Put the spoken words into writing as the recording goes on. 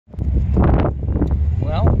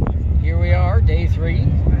3,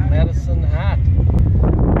 Medicine Hat.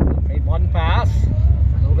 Made one pass,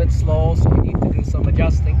 a little bit slow, so we need to do some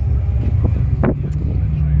adjusting.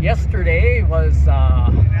 Yesterday was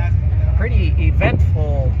a pretty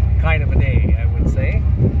eventful kind of a day, I would say.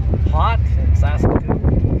 Hot in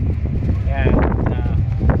Saskatoon, and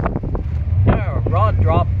Rod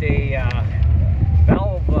dropped a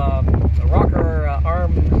valve, a rocker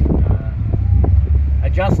arm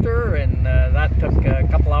adjuster, and that took a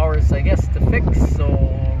couple hours, I guess, to fix. So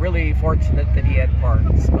really fortunate that he had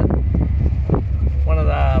parts. But one of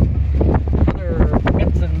the other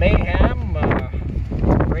bits of mayhem,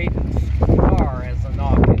 Braden's car has a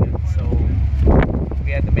knock in it, so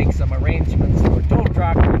we had to make some arrangements for tow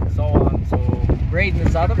truck and so on. So Braden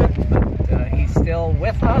is out of it, but he's still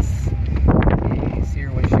with us. He's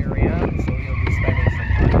here with Sherry-Ann, so he'll be spending some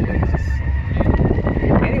time with us.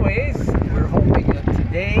 Anyways, we're hoping that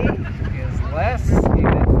today is less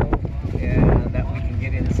eventful and that we can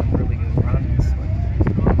get in some really good runs.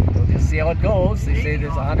 But we'll just see how it goes. They say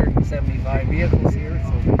there's 175 vehicles here,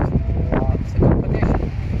 so